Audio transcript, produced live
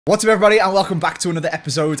What's up everybody and welcome back to another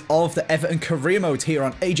episode of the Everton career mode here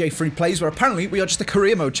on AJ Free Plays, where apparently we are just a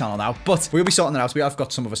career mode channel now, but we'll be sorting that out. We have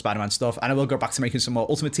got some other Spider-Man stuff and I will go back to making some more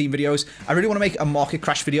Ultimate Team videos. I really want to make a market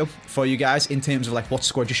crash video for you guys in terms of like what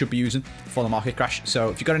squad you should be using for the market crash. So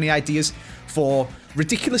if you've got any ideas for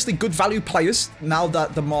ridiculously good value players now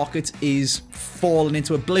that the market is falling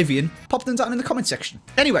into oblivion, pop them down in the comment section.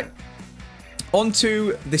 Anyway, on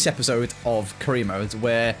to this episode of career mode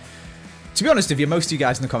where, to be honest with you, most of you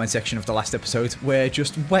guys in the comment section of the last episode were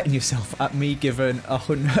just wetting yourself at me giving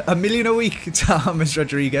a million a week to James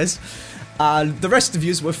Rodriguez. And the rest of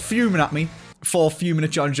yous were fuming at me for fuming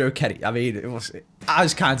at John Joe Kenny. I mean, I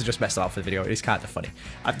was kind of just messed up for the video. It is kind of funny.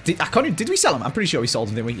 Did we sell him? I'm pretty sure we sold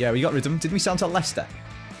him, didn't we? Yeah, we got rid of him. Did we sell him to Leicester?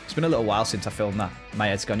 It's been a little while since I filmed that. My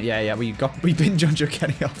head's gone. Yeah, we binned John Joe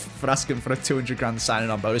Kenny off for asking for a 200 grand signing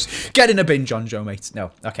on bonus. Get in a bin, John Joe, mate.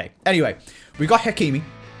 No, okay. Anyway, we got Hakimi.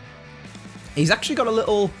 He's actually got a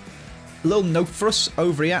little note for us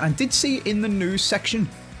over here. And I did see in the news section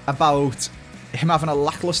about him having a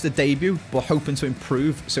lackluster debut, but hoping to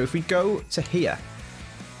improve. So if we go to here,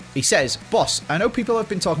 he says, "Boss, I know people have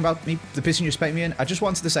been talking about me, the position you spent me in. I just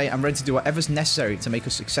wanted to say I'm ready to do whatever's necessary to make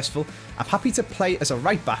us successful. I'm happy to play as a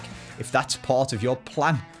right back if that's part of your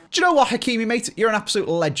plan." Do you know what, Hakimi, mate? You're an absolute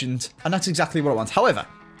legend. And that's exactly what I want. However,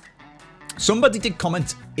 somebody did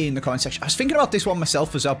comment in the comment section. I was thinking about this one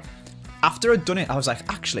myself as well. After I'd done it, I was like,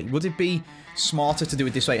 actually, would it be smarter to do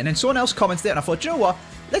it this way? And then someone else commented it, and I thought, you know what?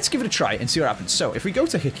 Let's give it a try and see what happens. So, if we go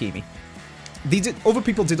to Hakimi, other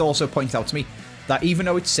people did also point out to me that even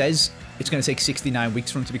though it says it's going to take 69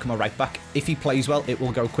 weeks for him to become a right back, if he plays well, it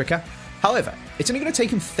will go quicker. However, it's only going to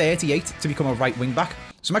take him 38 to become a right wing back.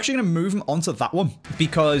 So I'm actually going to move him onto that one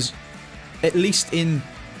because at least in,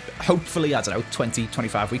 hopefully, I don't know, 20,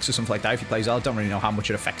 25 weeks or something like that, if he plays well, I don't really know how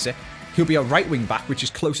much it affects it. He'll be a right wing back, which is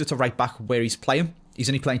closer to right back where he's playing. He's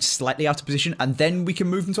only playing slightly out of position, and then we can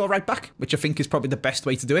move him to a right back, which I think is probably the best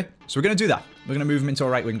way to do it. So we're going to do that. We're going to move him into a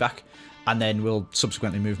right wing back, and then we'll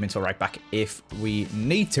subsequently move him into a right back if we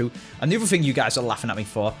need to. And the other thing you guys are laughing at me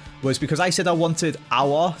for was because I said I wanted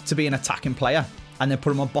Aouar to be an attacking player and then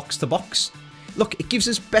put him on box to box. Look, it gives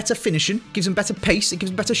us better finishing, gives him better pace, it gives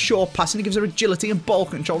him better short passing, it gives her agility and ball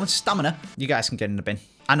control and stamina. You guys can get in the bin.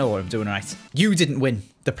 I know what I'm doing right. You didn't win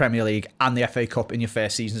the Premier League and the FA Cup in your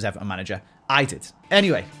first season as Everton manager. I did.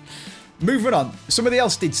 Anyway, moving on. Somebody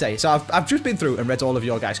else did say, so I've just been through and read all of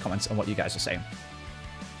your guys' comments on what you guys are saying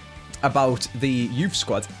about the youth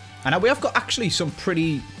squad. And we have got actually some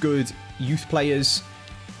pretty good youth players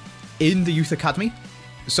in the youth academy.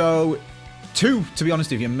 So, two, to be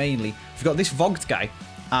honest with you, mainly. We've got this Vogt guy,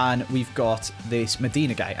 and we've got this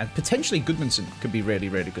Medina guy, and potentially Goodmanson could be really,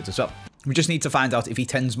 really good as well. We just need to find out if he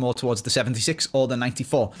tends more towards the 76 or the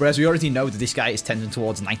 94. Whereas we already know that this guy is tending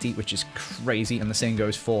towards 90, which is crazy. And the same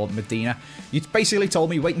goes for Medina. You basically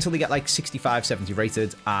told me wait until they get like 65, 70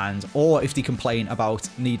 rated. Or if they complain about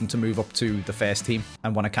needing to move up to the first team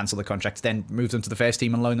and want to cancel the contract, then move them to the first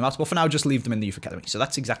team and loan them out. But for now, just leave them in the youth academy. So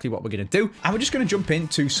that's exactly what we're going to do. And we're just going to jump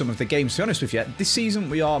into some of the games. To be honest with you, this season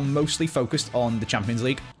we are mostly focused on the Champions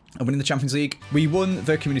League. And winning the Champions League, we won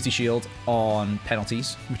the Community Shield on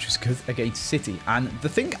penalties, which was good against City. And the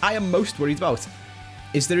thing I am most worried about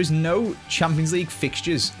is there is no Champions League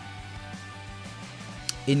fixtures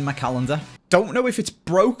in my calendar. Don't know if it's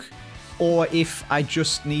broke or if I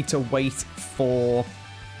just need to wait for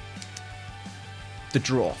the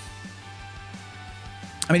draw.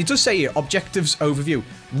 I mean, it does say here, objectives overview,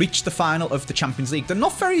 reach the final of the Champions League. They're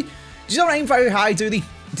not very, they don't aim very high, do they?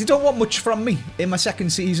 They don't want much from me in my second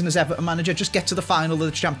season as Everton manager. Just get to the final of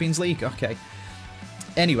the Champions League. Okay.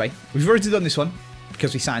 Anyway, we've already done this one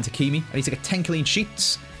because we signed Hakimi. I need to get 10 clean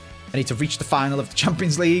sheets. I need to reach the final of the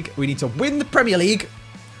Champions League. We need to win the Premier League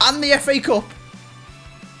and the FA Cup.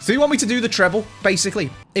 So you want me to do the treble, basically?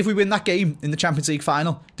 If we win that game in the Champions League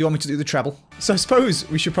final, do you want me to do the treble? So I suppose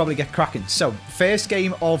we should probably get cracking. So, first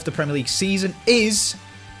game of the Premier League season is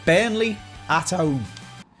Burnley at home.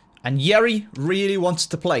 And Yerry really wants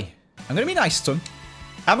to play. I'm going to be nice to him.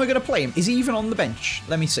 Am I going to play him? Is he even on the bench?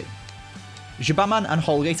 Let me see. Jabaman and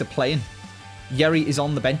Holgate are playing. Yerry is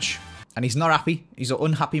on the bench. And he's not happy. He's an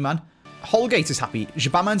unhappy man. Holgate is happy.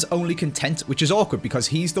 Jabaman's only content, which is awkward because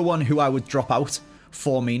he's the one who I would drop out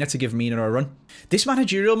for Mina to give Mina a run. This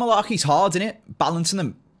managerial malarkey's hard, isn't it? Balancing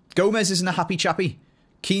them. Gomez isn't a happy chappy.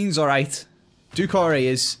 Keane's alright. Doucouré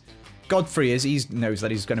is. Godfrey is. He knows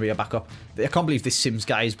that he's going to be a backup. I can't believe this Sims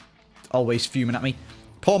guy is always fuming at me.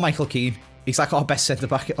 Poor Michael Keane. He's like our best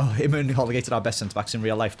centre-back. Oh, him and Holgate are our best centre-backs in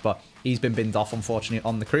real life, but he's been binned off, unfortunately,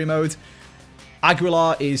 on the career mode.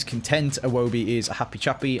 Aguilar is content, Iwobi is a happy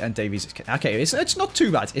chappy, and Davies is... Okay, it's not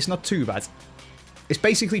too bad. It's not too bad. It's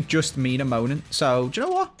basically just me and moaning. So, do you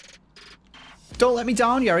know what? Don't let me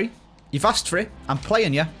down, Yeri. You've asked for it. I'm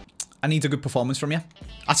playing you. I need a good performance from you.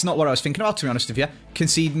 That's not what I was thinking about, to be honest with you.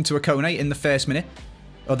 Conceding to a Kone in the first minute.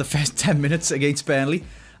 Or the first 10 minutes against Burnley.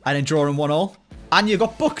 And then drawing 1-1. And you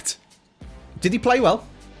got booked. Did he play well?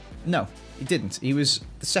 No, he didn't. He was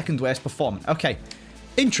the second worst performing. Okay.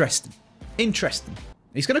 Interesting. Interesting.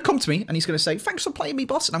 He's going to come to me and he's going to say, thanks for playing me,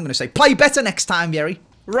 boss. And I'm going to say, play better next time, Yeri.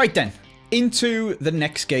 Right then. Into the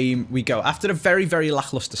next game we go. After a very, very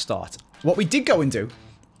lackluster start. What we did go and do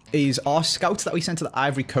is our scouts that we sent to the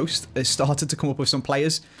Ivory Coast has started to come up with some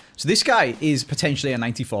players. So this guy is potentially a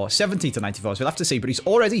 94, 70 to 94, so we'll have to see, but he's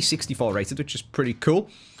already 64 rated, which is pretty cool.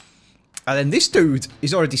 And then this dude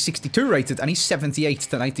is already 62 rated, and he's 78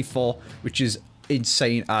 to 94, which is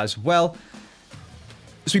insane as well.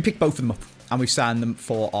 So we picked both of them up, and we've signed them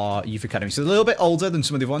for our youth academy. So they're a little bit older than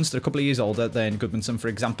some of the ones. They're a couple of years older than Goodmanson, for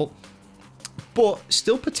example. But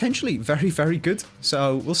still potentially very, very good.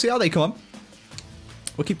 So we'll see how they come on.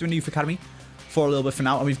 We'll keep doing youth academy for a little bit for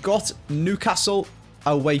now. And we've got Newcastle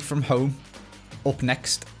away from home up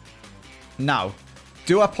next. Now,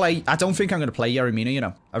 do I play? I don't think I'm going to play Yerry Mina, you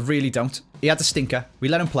know. I really don't. He had a stinker. We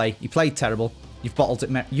let him play. He played terrible. You've bottled it,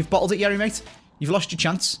 mate. You've bottled it, Yerry, mate. You've lost your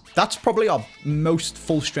chance. That's probably our most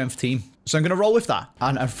full-strength team. So I'm going to roll with that.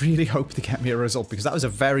 And I really hope to get me a result because that was a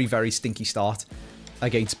very, very stinky start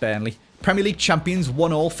against Burnley. Premier League champions,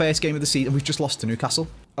 1-1, first game of the season. We've just lost to Newcastle.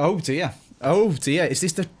 Oh, dear. Oh, dear. Is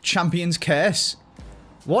this the champion's curse?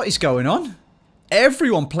 What is going on?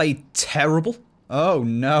 Everyone played terrible. Oh,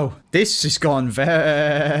 no. This has gone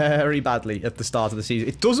very badly at the start of the season.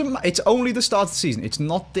 It doesn't... It's only the start of the season. It's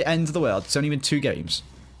not the end of the world. It's only been 2 games.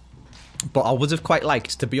 But I would have quite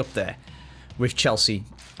liked to be up there with Chelsea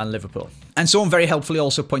and Liverpool. And someone very helpfully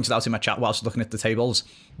also pointed out in my chat whilst looking at the tables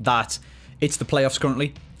that it's the playoffs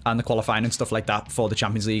currently and the qualifying and stuff like that for the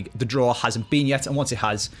Champions League. The draw hasn't been yet, and once it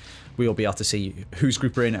has, we will be able to see whose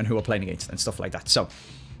group we're in and who we're playing against and stuff like that. So,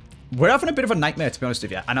 we're having a bit of a nightmare, to be honest with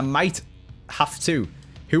you, and I might have to.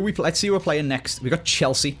 Let's see who we're playing next. We got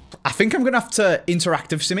Chelsea. I think I'm going to have to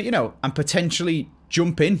interactive sim it, you know, and potentially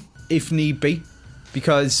jump in if need be,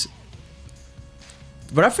 because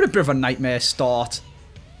we're having a bit of a nightmare start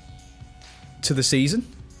to the season.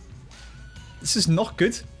 This is not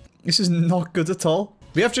good. This is not good at all.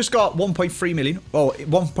 We have just got 1.3 million. Oh,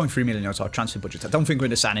 1.3 million is our transfer budget. I don't think we're going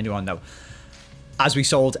to sign anyone, though. As we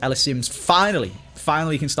sold Ellis Sims, finally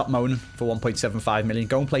you can stop moaning for 1.75 million.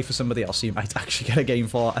 Go and play for somebody else you might actually get a game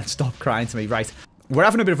for and stop crying to me. Right, we're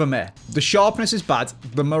having a bit of a mare. The sharpness is bad.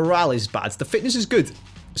 The morale is bad. The fitness is good.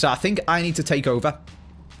 So I think I need to take over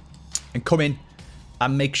and come in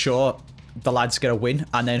and make sure the lads get a win.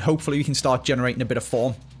 And then hopefully we can start generating a bit of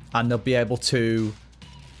form. And they'll be able to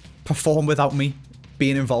perform without me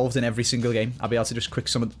being involved in every single game. I'll be able to just quick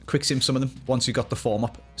sim some of them once we got the form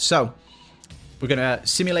up. So, we're going to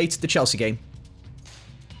simulate the Chelsea game.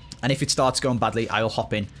 And if it starts going badly, I'll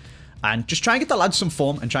hop in and just try and get the lads some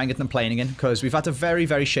form and try and get them playing again. Because we've had a very,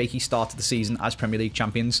 very shaky start to the season as Premier League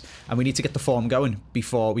champions. And we need to get the form going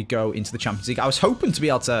before we go into the Champions League. I was hoping to be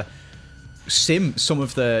able to sim some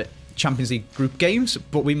of the Champions League group games.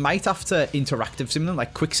 But we might have to interactive sim them,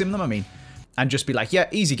 like quick sim them, I mean. And just be like, yeah,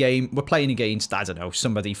 easy game. We're playing against, I don't know,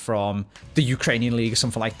 somebody from the Ukrainian league or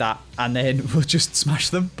something like that. And then we'll just smash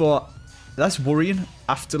them. But that's worrying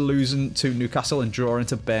after losing to Newcastle and drawing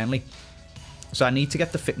to Burnley. So I need to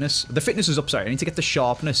get the fitness. The fitness is up, sorry. I need to get the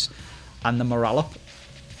sharpness and the morale up.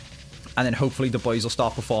 And then hopefully the boys will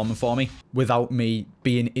start performing for me without me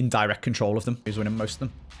being in direct control of them. He's winning most of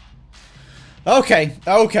them. Okay.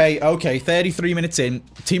 33 minutes in.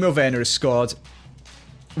 Timo Werner has scored.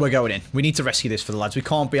 We're going in. We need to rescue this for the lads. We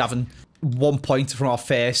can't be having 1 point from our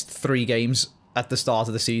first 3 games at the start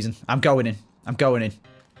of the season. I'm going in. I'm going in.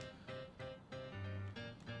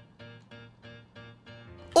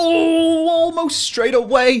 Oh, almost straight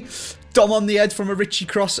away. Dom on the head from a Richie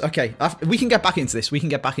cross. Okay, we can get back into this. We can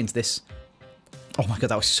get back into this. Oh my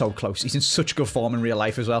god, that was so close. He's in such good form in real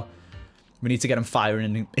life as well. We need to get him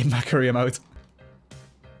firing in my career mode.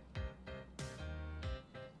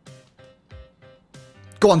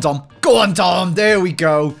 Go on, Dom. Go on, Dom. There we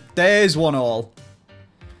go. There's 1-1.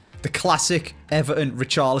 The classic Everton,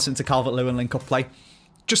 Richarlison to Calvert-Lewin link-up play.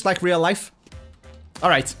 Just like real life.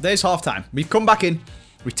 Alright, there's half-time. We've come back in.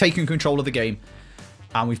 We've taken control of the game.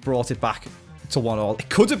 And we've brought it back to 1-1. It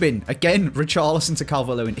could have been, again, Richarlison to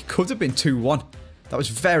Calvert-Lewin. It could have been 2-1. That was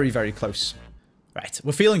very, very close. Right,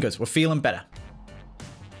 we're feeling good. We're feeling better.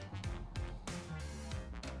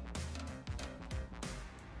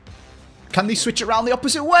 Can they switch around the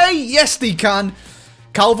opposite way? Yes, they can.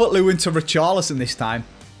 Calvert-Lewin to Richarlison this time.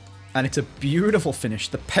 And it's a beautiful finish.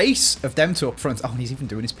 The pace of them two up front. Oh, and he's even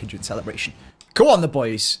doing his pigeon celebration. Go on, the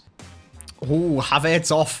boys. Oh,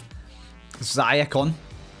 Havertz off. Ziyech on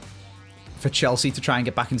for Chelsea to try and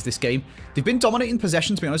get back into this game. They've been dominating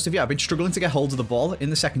possession, to be honest with you. I've been struggling to get hold of the ball in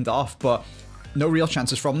the second half, but no real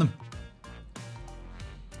chances from them.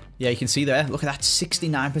 Yeah, you can see there. Look at that,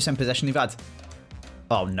 69% possession they've had.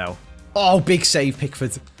 Oh, no. Oh, big save,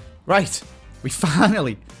 Pickford. Right. We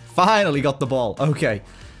finally got the ball. Okay.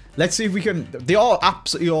 Let's see if we can... They are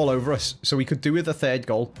absolutely all over us, so we could do with a third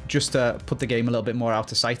goal just to put the game a little bit more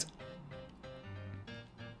out of sight.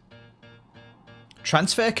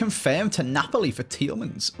 Transfer confirmed to Napoli for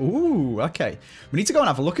Tielemans. Ooh, okay. We need to go and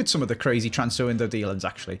have a look at some of the crazy transfer window dealings,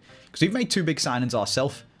 actually. Because we've made 2 big signings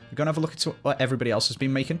ourselves. We're going to have a look at what everybody else has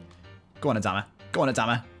been making. Go on, Adama. Go on,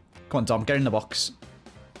 Adama. Go on, Dom. Get in the box.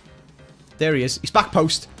 There he is. He's back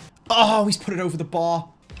post. Oh, he's put it over the bar.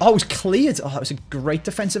 Oh, he's cleared. Oh, that was a great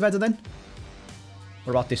defensive header then.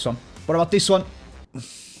 What about this one? What about this one?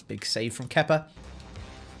 Big save from Kepa.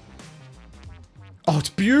 Oh, it's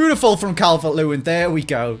beautiful from Calvert-Lewin. There we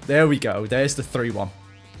go. There we go. There's the 3-1.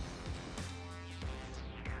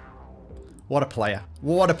 What a player.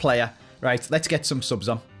 What a player. Right, let's get some subs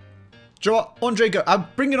on. Do you know what? I'm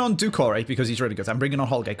bringing on Doucouré because he's really good. I'm bringing on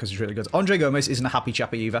Holgate because he's really good. Andre Gomez isn't a happy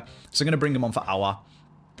chappy either, so I'm going to bring him on for Aouar.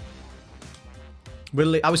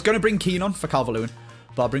 I was going to bring Keane on for Calvert-Lewin,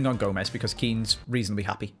 but I'll bring on Gomez because Keane's reasonably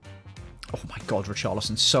happy. Oh my god,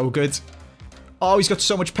 Richarlison's so good. Oh, he's got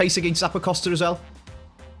so much pace against Zappacosta as well.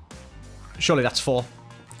 Surely that's 4.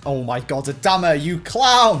 Oh my god, Adama, you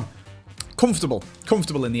clown! Comfortable.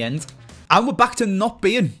 Comfortable in the end. And we're back to not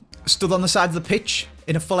being stood on the side of the pitch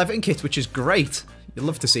in a full Everton kit, which is great. You'd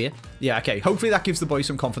love to see it. Yeah, okay. Hopefully that gives the boys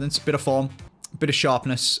some confidence, bit of form, bit of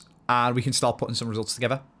sharpness, and we can start putting some results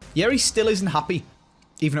together. Yeah, he still isn't happy,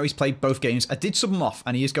 even though he's played both games. I did sub him off,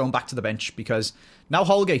 and he is going back to the bench because now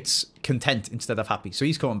Holgate's content instead of happy, so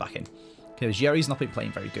he's coming back in. Because Yeri's not been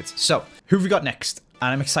playing very good. So, who have we got next? And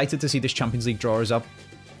I'm excited to see this Champions League draw us up.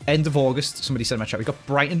 End of August, somebody said in my chat, we got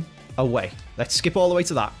Brighton away. Let's skip all the way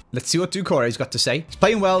to that. Let's see what Doucouré's got to say. He's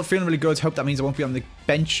playing well, feeling really good. Hope that means I won't be on the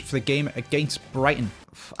bench for the game against Brighton.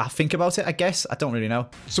 I'll think about it, I guess. I don't really know.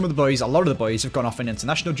 Some of the boys, a lot of the boys, have gone off in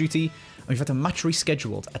international duty. And we've had a match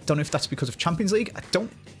rescheduled. I don't know if that's because of Champions League. I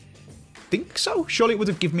don't think so. Surely it would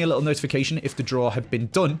have given me a little notification if the draw had been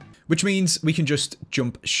done. Which means we can just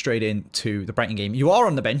jump straight into the Brighton game. You are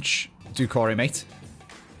on the bench, Doucouré, mate.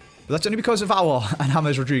 But that's only because of Aouar and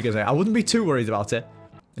James Rodriguez. I wouldn't be too worried about it.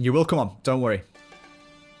 And you will come on. Don't worry.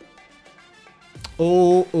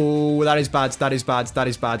 Oh, that is bad. That is bad. That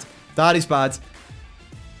is bad. That is bad.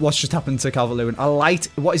 What's just happened to Calvert-Lewin?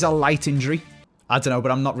 What is a light injury? I don't know,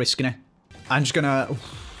 but I'm not risking it. I'm just gonna...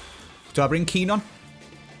 Do I bring Keane on?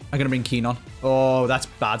 I'm gonna bring Keane on. Oh, that's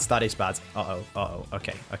bad. That is bad. Uh-oh.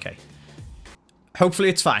 Okay. Hopefully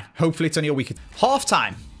it's fine. Hopefully it's only a week. Half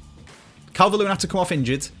time. Calvert-Lewin had to come off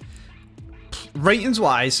injured.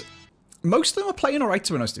 Ratings-wise, most of them are playing alright,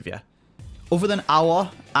 to be honest with you. Other than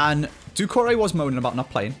Aouar, and Doucouré was moaning about not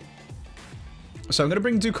playing. So I'm going to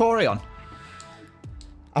bring Doucouré on.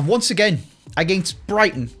 And once again, against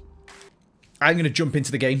Brighton, I'm going to jump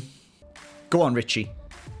into the game. Go on, Richie.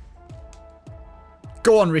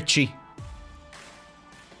 Go on, Richie.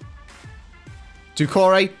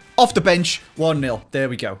 Doucouré, off the bench, 1-0. There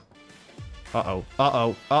we go.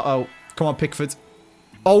 Uh-oh. Come on, Pickford.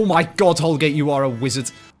 Oh my god, Holgate, you are a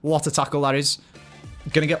wizard. What a tackle that is.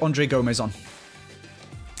 Gonna get Andre Gomez on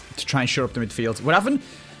to try and shore up the midfield.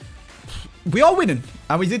 We are winning,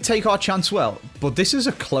 and we did take our chance well, but this is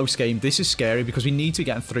a close game. This is scary because we need to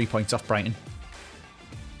get 3 points off Brighton.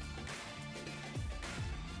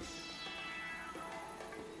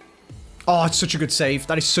 Oh, it's such a good save.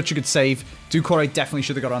 That is such a good save. Doucouré definitely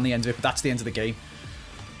should have got on the end of it, but that's the end of the game.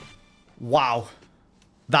 Wow.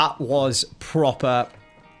 That was proper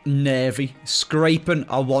nervy. Scraping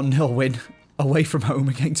a 1-0 win away from home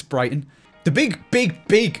against Brighton. The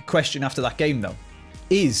big question after that game, though,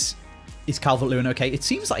 is Calvert-Lewin okay? It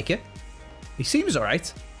seems like it. He seems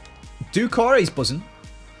alright. Doucouré's buzzing.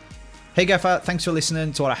 Hey Geffer, thanks for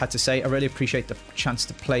listening to what I had to say. I really appreciate the chance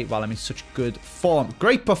to play while I'm in such good form.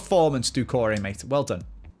 Great performance, Doucouré, mate. Well done.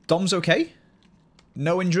 Dom's okay?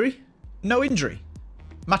 No injury? No injury.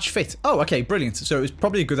 Match fit. Oh, okay, brilliant. So it was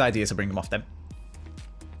probably a good idea to bring him off then.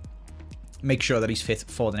 Make sure that he's fit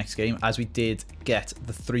for the next game, as we did get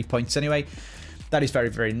the 3 points anyway. That is very,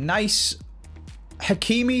 very nice.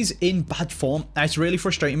 Hakimi's in bad form, and it's really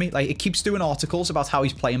frustrating me. Like, it keeps doing articles about how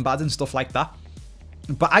he's playing bad and stuff like that.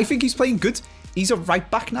 But I think he's playing good. He's a right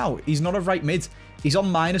back now. He's not a right mid. He's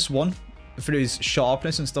on -1 through his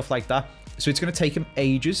sharpness and stuff like that. So it's going to take him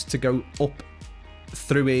ages to go up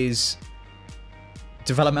through his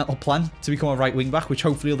developmental plan to become a right wing back, which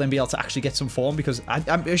hopefully he'll then be able to actually get some form, because I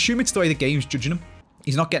assume it's the way the game's judging him.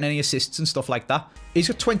 He's not getting any assists and stuff like that. He's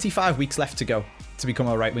got 25 weeks left to go to become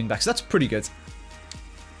a right wing back, so that's pretty good.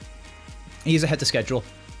 He is ahead to schedule.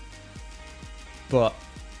 But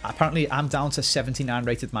apparently I'm down to 79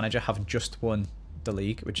 rated manager, having just won the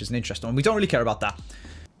league, which is an interesting one. We don't really care about that.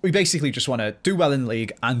 We basically just want to do well in the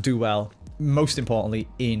league and do well, most importantly,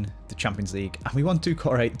 in the Champions League. And we want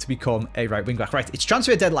Doucouré to become a right wing back. Right, it's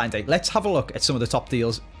transfer deadline day. Let's have a look at some of the top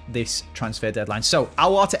deals this transfer deadline. So,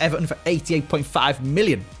 Aouar to Everton for 88.5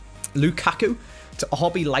 million. Lukaku to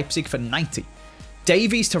RB Leipzig for 90.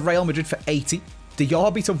 Davies to Real Madrid for 80.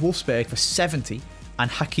 Diaby to Wolfsburg for 70. And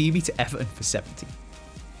Hakimi to Everton for 70.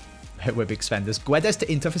 We're big spenders. Guedes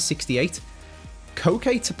to Inter for 68.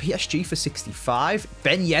 Koke to PSG for 65.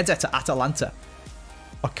 Ben Yedder to Atalanta.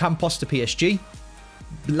 Ocampos to PSG.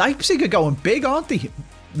 Leipzig are going big, aren't they?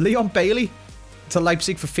 Leon Bailey to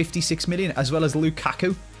Leipzig for 56 million, as well as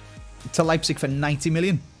Lukaku to Leipzig for 90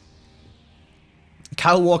 million.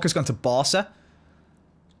 Kyle Walker's gone to Barca.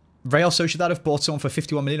 Real Sociedad have bought someone for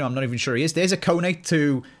 51 million. I'm not even sure he is. There's a Kone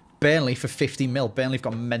to Burnley for 50 mil. Burnley have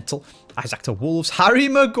gone mental. Isaac to Wolves. Harry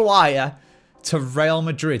Maguire to Real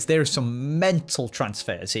Madrid. There are some mental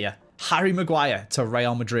transfers here. Harry Maguire to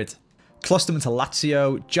Real Madrid. Klosterman to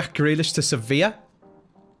Lazio. Jack Grealish to Sevilla.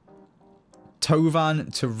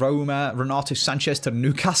 Tovan to Roma. Renato Sanchez to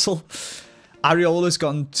Newcastle. Areola's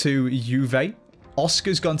gone to Juve.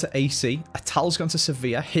 Oscar's gone to AC. Atal's gone to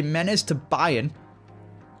Sevilla. Jimenez to Bayern.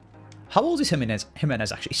 How old is Jimenez?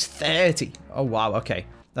 Jimenez actually is 30. Oh, wow. Okay.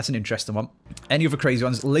 That's an interesting one. Any other crazy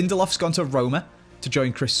ones? Lindelof's gone to Roma to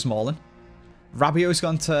join Chris Smalling. Rabiot's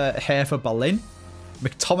gone to Hertha Berlin.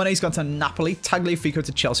 McTominay's gone to Napoli. Tagliafico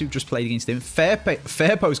to Chelsea, who just played against him.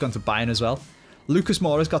 Firpo's gone to Bayern as well. Lucas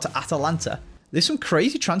Moura's got to Atalanta. There's some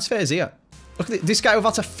crazy transfers here. Look, this guy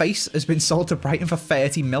without a face has been sold to Brighton for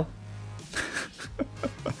 30 mil.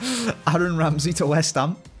 Aaron Ramsey to West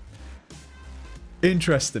Ham.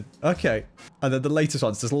 Interesting. Okay. And then the latest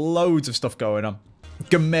ones. There's loads of stuff going on.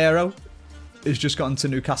 Gamero has just gone to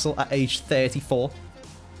Newcastle at age 34.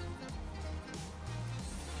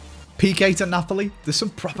 PK to Napoli. There's some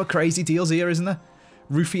proper crazy deals here, isn't there?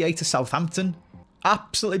 Ruffier to Southampton.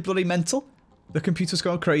 Absolutely bloody mental. The computer's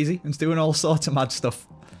going crazy and it's doing all sorts of mad stuff.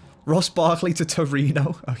 Ross Barkley to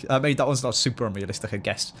Torino. Okay, I made that one's not super unrealistic, I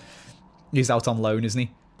guess. He's out on loan, isn't he?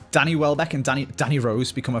 Danny Welbeck and Danny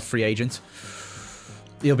Rose become a free agent.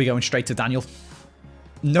 He'll be going straight to Daniel.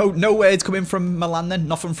 No words coming from Milan then?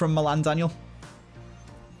 Nothing from Milan, Daniel?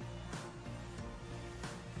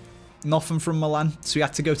 Nothing from Milan, so we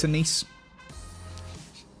had to go to Nice.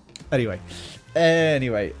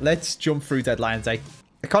 Anyway, let's jump through deadline day.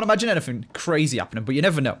 I can't imagine anything crazy happening, but you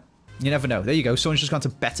never know. You never know. There you go. Someone's just gone to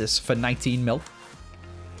Betis for 19 mil.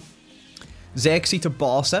 Xerxes to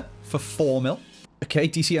Barca for 4 mil. Okay,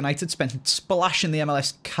 DC United spent splash in the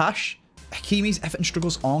MLS cash. Hakimi's Everton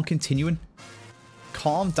struggles aren't continuing.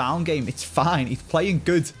 Calm down, game. It's fine. He's playing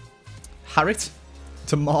good. Harit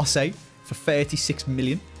to Marseille for 36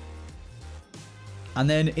 million. And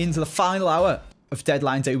then into the final hour of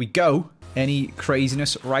deadline day we go. Any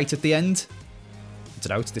craziness right at the end? I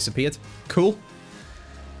don't know, it's disappeared. Cool.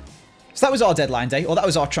 So that was our deadline day, or that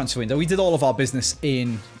was our transfer window. We did all of our business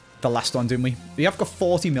in the last one, didn't we? We have got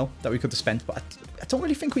 40 mil that we could have spent, but I don't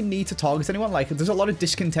really think we need to target anyone. Like, there's a lot of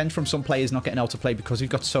discontent from some players not getting out to play because we've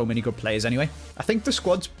got so many good players anyway. I think the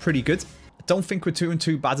squad's pretty good. I don't think we're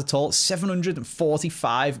too bad at all.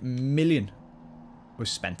 745 million was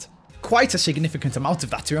spent. Quite a significant amount of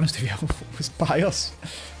that, to be honest with you, was by us.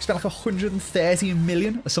 We spent like 130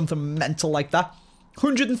 million or something mental like that.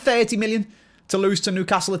 130 million to lose to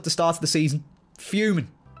Newcastle at the start of the season. Fuming.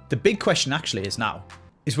 The big question actually is now,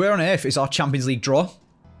 is where on earth is our Champions League draw?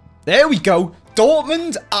 There we go.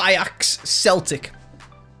 Dortmund, Ajax, Celtic.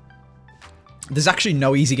 There's actually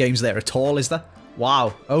no easy games there at all, is there?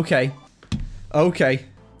 Wow. Okay. Okay.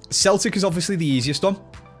 Celtic is obviously the easiest one.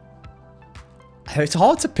 It's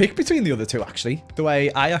hard to pick between the other two, actually. The way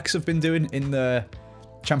Ajax have been doing in the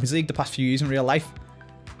Champions League the past few years in real life.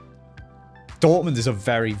 Dortmund is a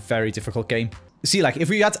very, very difficult game. See, like, if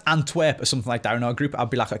we had Antwerp or something like that in our group, I'd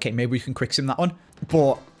be like, okay, maybe we can quick sim that one.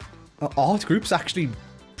 But our group's actually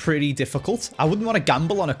pretty difficult. I wouldn't want to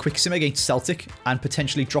gamble on a quick sim against Celtic and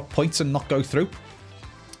potentially drop points and not go through.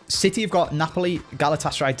 City have got Napoli,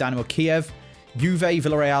 Galatasaray, Dynamo Kiev, Juve,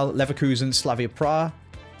 Villarreal, Leverkusen, Slavia Prague,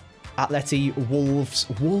 Atleti, Wolves.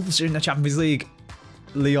 Wolves are in the Champions League.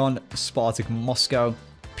 Lyon, Spartak Moscow,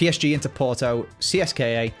 PSG into Porto,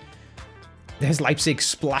 CSKA, There's Leipzig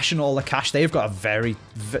splashing all the cash. They've got a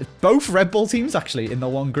both Red Bull teams, actually, in the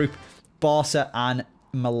one group. Barca and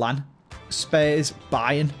Milan. Spurs,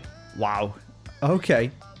 Bayern. Wow.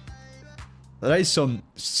 Okay. There is some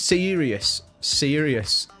serious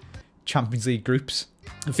Champions League groups.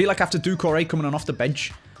 I feel like after Doucouré coming on off the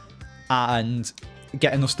bench and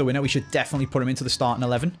getting us the winner, we should definitely put him into the starting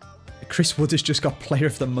 11. Chris Wood has just got Player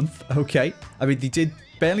of the Month. Okay. I mean, they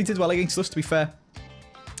barely did well against us, to be fair.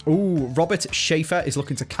 Ooh, Robert Schaefer is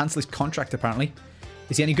looking to cancel his contract, apparently.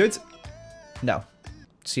 Is he any good? No.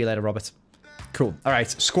 See you later, Robert. Cool. All right.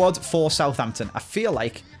 Squad for Southampton. I feel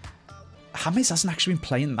like James hasn't actually been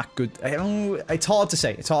playing that good. It's hard to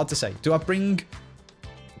say. It's hard to say. Do I bring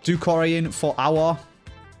Doucouré in for our...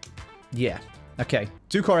 Yeah. Okay.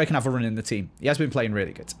 Doucouré can have a run in the team. He has been playing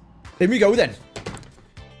really good. Here we go, then.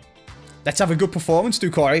 Let's have a good performance,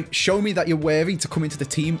 Doucouré. Show me that you're worthy to come into the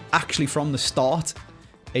team actually from the start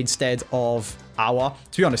instead of our...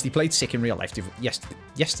 To be honest, he played sick in real life.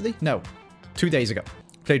 Yesterday? No. 2 days ago.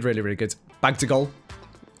 Played really, really good. Bagged a goal.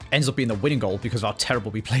 Ends up being the winning goal because of how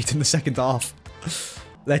terrible we played in the second half.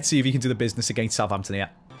 Let's see if he can do the business against Southampton here.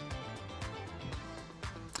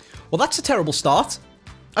 Well, that's a terrible start.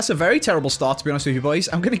 That's a very terrible start, to be honest with you, boys.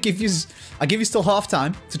 I'm going to give you... I'll give you still half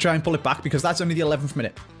time to try and pull it back because that's only the 11th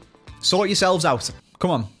minute. Sort yourselves out.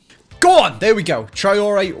 Come on. Go on! There we go.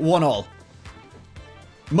 Traore, 1-1.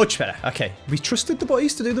 Much better. Okay. We trusted the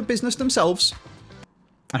boys to do the business themselves.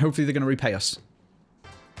 And hopefully they're going to repay us.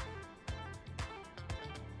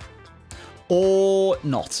 Or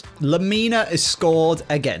not. Lamina has scored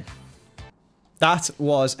again. That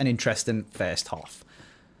was an interesting first half.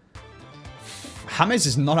 James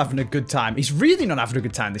is not having a good time. He's really not having a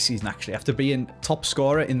good time this season, actually, after being top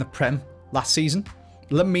scorer in the Prem last season.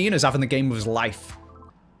 Lamina's having the game of his life.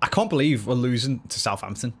 I can't believe we're losing to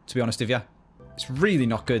Southampton, to be honest with you. It's really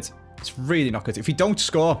not good. It's really not good. If we don't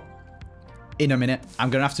score in a minute, I'm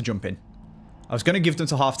going to have to jump in. I was going to give them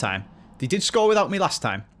to half-time. They did score without me last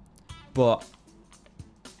time, but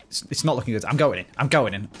it's not looking good. I'm going in. I'm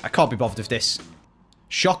going in. I can't be bothered with this.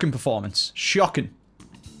 Shocking performance. Shocking.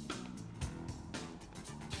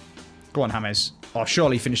 Go on, James. Oh,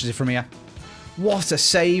 surely he finishes it from here. What a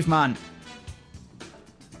save, man.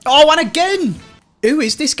 Oh, and again! Who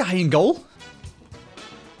is this guy in goal?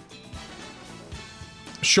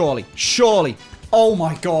 Surely. Surely. Oh,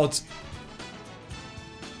 my God.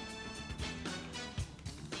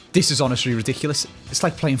 This is honestly ridiculous. It's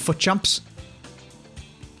like playing foot champs.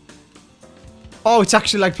 Oh, it's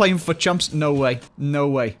actually like playing foot champs. No way. No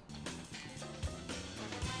way.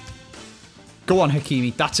 Go on,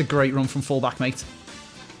 Hakimi. That's a great run from fullback, mate.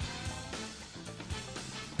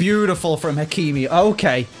 Beautiful from Hakimi.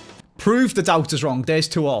 Okay. Prove the doubters wrong. There's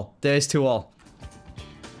 2-2. There's 2-2.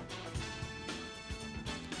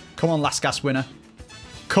 Come on, last gas winner.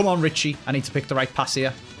 Come on, Richie. I need to pick the right pass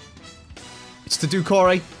here. It's to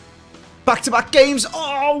Doucouré. Back-to-back games.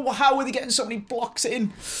 Oh, how are they getting so many blocks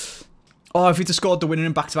in? Oh, if he'd have scored the winner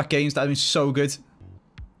in back-to-back games, that would have been so good.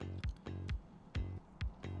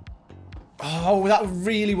 Oh, that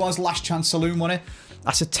really was last chance saloon, wasn't it?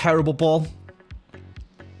 That's a terrible ball.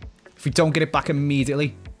 If we don't get it back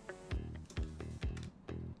immediately.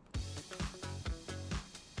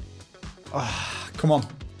 Oh, come on.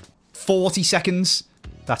 40 seconds.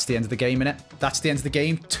 That's the end of the game, innit? That's the end of the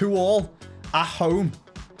game. 2-2 at home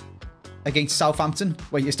against Southampton.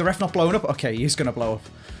 Wait, is the ref not blowing up? Okay, he's going to blow up.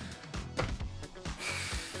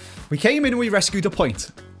 We came in and we rescued a point.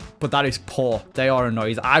 But that is poor. They are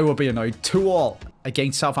annoyed. I will be annoyed. 2-2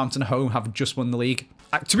 against Southampton at home, having just won the league.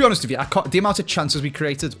 To be honest with you, the amount of chances we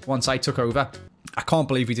created once I took over, I can't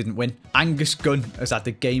believe we didn't win. Angus Gunn has had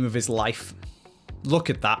the game of his life. Look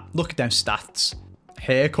at that. Look at them stats.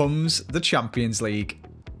 Here comes the Champions League.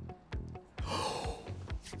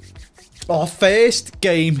 Our first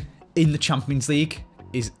game in the Champions League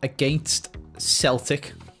is against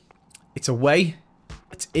Celtic. It's away.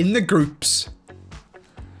 It's in the groups.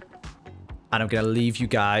 And I'm going to leave you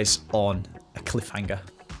guys on a cliffhanger.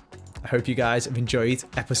 I hope you guys have enjoyed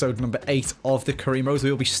episode number 8 of the Kareemos. We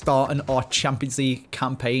will be starting our Champions League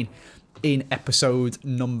campaign in episode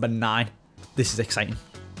number 9. This is exciting.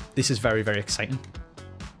 This is very, very exciting.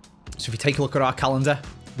 So if you take a look at our calendar,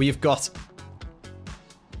 we have got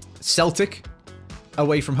Celtic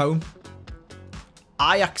away from home.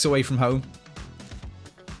 Ajax away from home.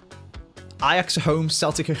 Ajax at home,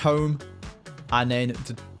 Celtic at home. And then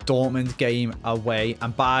the Dortmund game away.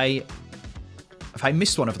 And if I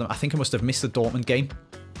missed one of them, I think I must have missed the Dortmund game.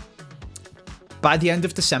 By the end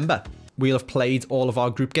of December, we'll have played all of our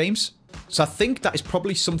group games. So I think that is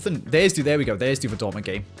probably something. There we go. There's the other Dortmund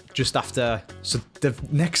game. just after. So the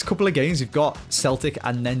next couple of games, we've got Celtic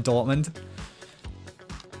and then Dortmund.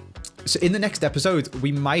 So in the next episode,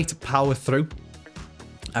 we might power through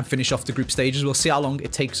and finish off the group stages. We'll see how long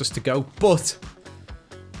it takes us to go. But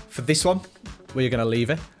for this one, we're going to leave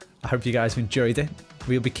it. I hope you guys have enjoyed it.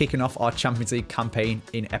 We'll be kicking off our Champions League campaign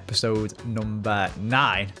in episode number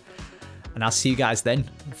 9. And I'll see you guys then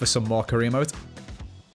for some more career mode.